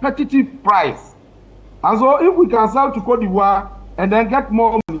competitive price. And so if we can sell to Cote d'Ivoire and then get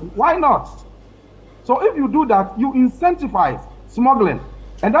more money, why not? So if you do that, you incentivize smuggling.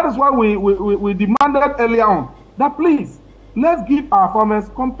 And that is why we demanded earlier on that please, let's give our farmers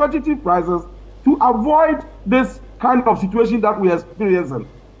competitive prices to avoid this kind of situation that we are experiencing.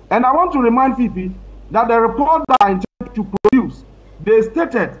 And I want to remind Fifi that the report that I intend to produce, they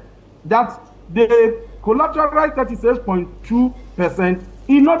stated that they collateralized 36.2%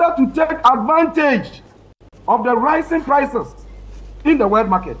 in order to take advantage of the rising prices in the world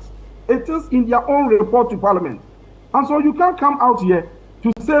market. It is in their own report to Parliament. And so you can't come out here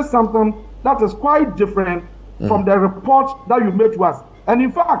to say something that is quite different from the report that you made to us. And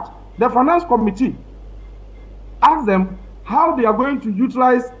in fact, the Finance Committee asked them how they are going to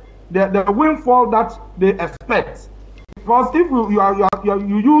utilize the windfall that they expect. Because if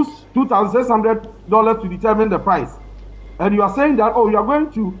you use $2,600 to determine the price, and you are saying that, oh, you are going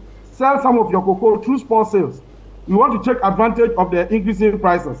to sell some of your cocoa through spot sales, you want to take advantage of the increasing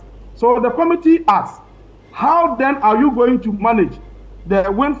prices. So the committee asked, how then are you going to manage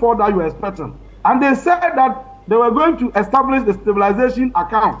the windfall that you are expecting? And they said that they were going to establish the stabilization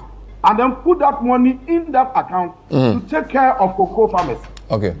account and then put that money in that account to take care of cocoa farmers.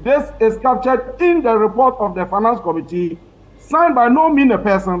 Okay. This is captured in the report of the Finance Committee, signed by no mean a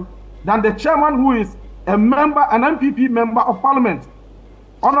person than the chairman, who is a member, an MPP member of Parliament,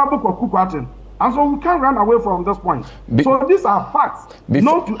 Honorable Kwaku Kwarteng. And so we can't run away from this point. So these are facts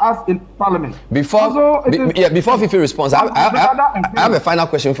known to us in Parliament. Before Fifi responds, I have a final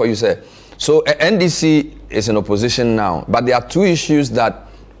question for you, sir. So NDC is in opposition now, but there are two issues that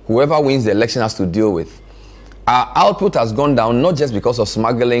whoever wins the election has to deal with. Our output has gone down, not just because of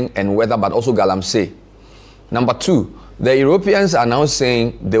smuggling and weather, but also galamsey. Number two, the Europeans are now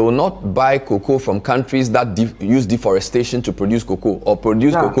saying they will not buy cocoa from countries that use deforestation to produce cocoa or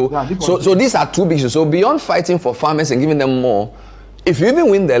produce cocoa. So these are two big issues. So beyond fighting for farmers and giving them more, if you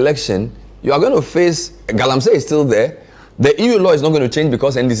even win the election, you are going to face, galamsey is still there. The EU law is not going to change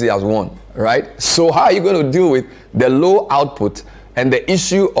because NDC has won, right? So how are you going to deal with the low output and the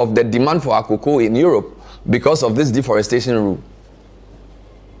issue of the demand for our cocoa in Europe because of this deforestation rule?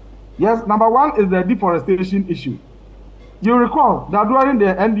 Yes, number one is the deforestation issue. You recall that during the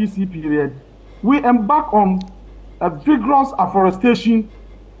NDC period, we embarked on a vigorous afforestation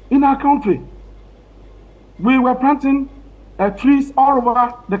in our country. We were planting trees all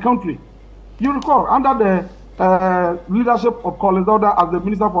over the country. You recall, under the leadership of Collins Dawda as the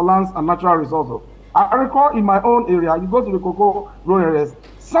Minister for Lands and Natural Resources. I recall in my own area, you go to the cocoa growing areas,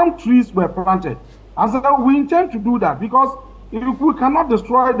 some trees were planted. And so we intend to do that because if we cannot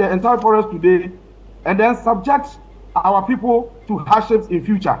destroy the entire forest today and then subject our people to hardships in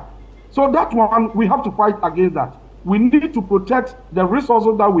future. So that one, we have to fight against that. We need to protect the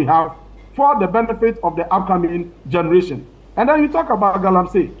resources that we have for the benefit of the upcoming generation. And then you talk about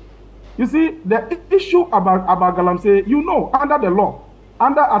Galamsey. You see, the issue about Galamsey, you know, under the law,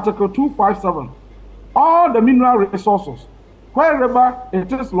 under Article 257, all the mineral resources, wherever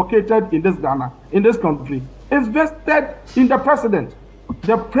it is located in this Ghana, in this country, is vested in the president.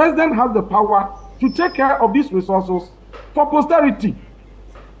 The president has the power to take care of these resources for posterity.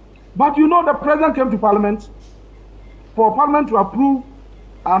 But you know, the president came to parliament for parliament to approve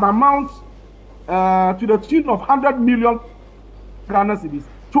an amount to the tune of 100 million Ghana cedis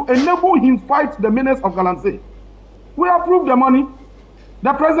to enable him fight the menace of Galamsey. We approved the money.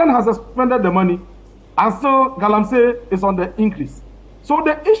 The president has suspended the money, and so Galamsey is on the increase. So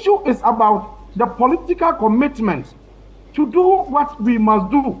the issue is about the political commitment to do what we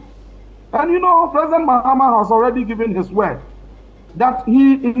must do. And you know, President Mahama has already given his word that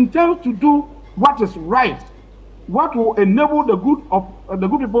he intends to do what is right, what will enable the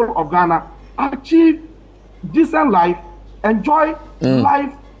good people of Ghana achieve decent life, enjoy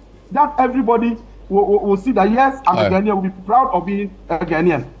life that everybody will see that yes, I'm a Ghanaian, will be proud of being a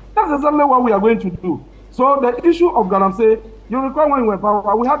Ghanaian. That's exactly what we are going to do. So the issue of Galamsey, you recall when we were in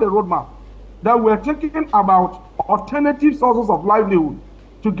power, we had a roadmap that we were thinking about alternative sources of livelihood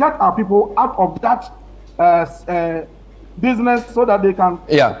to get our people out of that business so that they can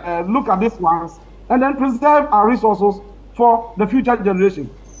look at these ones and then preserve our resources for the future generation.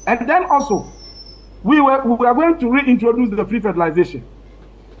 And then also, we are going to reintroduce the free fertilization.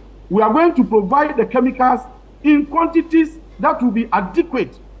 We are going to provide the chemicals in quantities that will be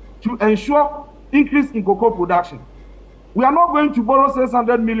adequate to ensure increase in cocoa production. We are not going to borrow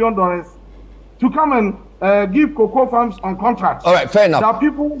 $600 million to come and give cocoa farms on contract. All right, fair enough. There are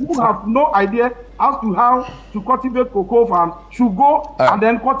people who have no idea as to how to cultivate cocoa farms should go and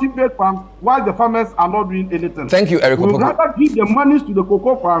then cultivate farms while the farmers are not doing anything. Thank you, Eric. We would rather give the monies to the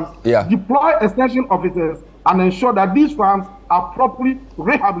cocoa farms, deploy extension officers, and ensure that these farms are properly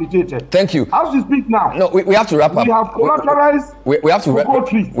rehabilitated. Thank you. As we speak now, no, we have to wrap up. We have collateralized we have to cocoa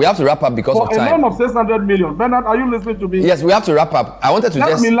trees. We have to wrap up because of time. For a loan of 600 million. Bernard, are you listening to me? Yes, we have to wrap up. I wanted to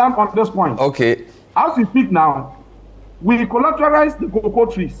Let me land on this point. Okay. As we speak now, we collateralize the cocoa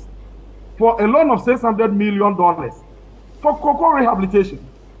trees for a loan of $600 million for cocoa rehabilitation.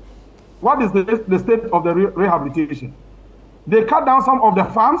 What is the state of the rehabilitation? They cut down some of the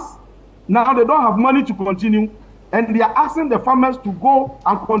farms. Now they don't have money to continue, and they are asking the farmers to go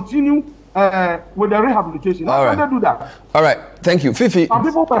and continue with the rehabilitation. How can they do that? All right, thank you. Fifi. Some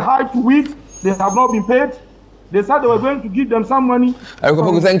people were hired to wheat. They have not been paid. They said they were going to give them some money.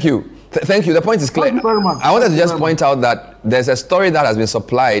 Thank you. Thank you. The point is clear. Thank you very much. I wanted to just point out that there's a story that has been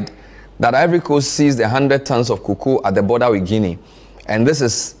supplied that Ivory Coast seized 100 tons of cocoa at the border with Guinea. And this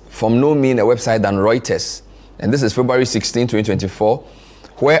is from no mean a website than Reuters. And this is February 16, 2024.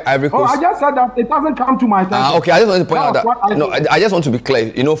 Where Ivory Coast... Oh, I just said that it hasn't come to my attention. Okay, I just want to point out that... No, I just want to be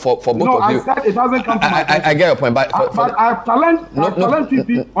clear, you know, for both of you. No, I said it hasn't come to my attention. I get your point, but I've challenged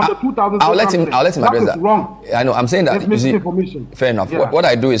PP on the 2000... I'll let him address that. That is wrong. I know, I'm saying that... It's misinformation. Fair enough. Yeah. What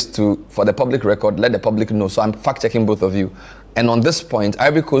I do is to, for the public record, let the public know. So I'm fact-checking both of you. And on this point,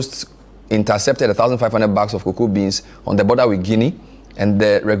 Ivory Coast intercepted 1,500 bags of cocoa beans on the border with Guinea, and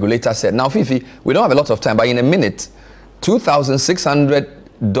the regulator said, now, Fifi, we don't have a lot of time, but in a minute, $2,600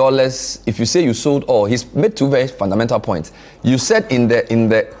 if you say you sold all. He's made two very fundamental points. You said in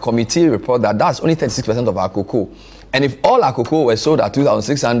the committee report that that's only 36% of our cocoa, and if all our cocoa were sold at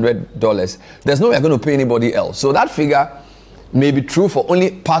 $2,600, there's no way we're going to pay anybody else. So that figure may be true for only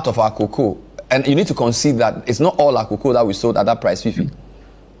part of our cocoa, and you need to concede that it's not all our cocoa that we sold at that price, Fifi.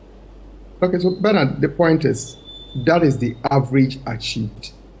 Okay, so Bernard, the point is that is the average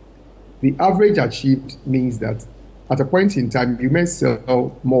achieved. The average achieved means that at a point in time, you may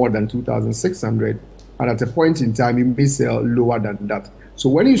sell more than 2,600, and at a point in time, you may sell lower than that. So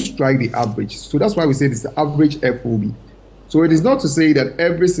when you strike the average, so that's why we say it's the average FOB. So it is not to say that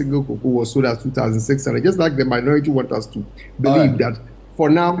every single cocoa was sold at 2,600, just like the minority want us to believe that for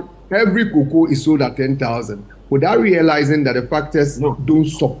now, every cocoa is sold at 10,000. Without realizing that the factors don't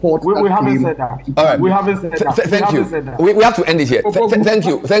support we haven't said that. All right. We haven't said that. Thank you. We have to end it here.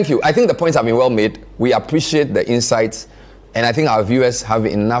 Thank you. I think the points have been well made. We appreciate the insights, and I think our viewers have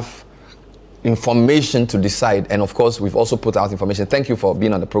enough information to decide. And of course, we've also put out information. Thank you for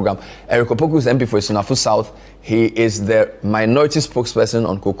being on the program. Eric Opoku is MP for Esunafu South. He is the minority spokesperson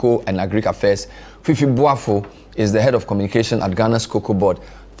on cocoa and agric affairs. Fifi Boafo is the head of communication at Ghana's Cocoa Board.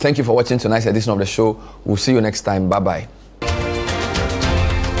 Thank you for watching tonight's edition of the show. We'll see you next time. Bye-bye.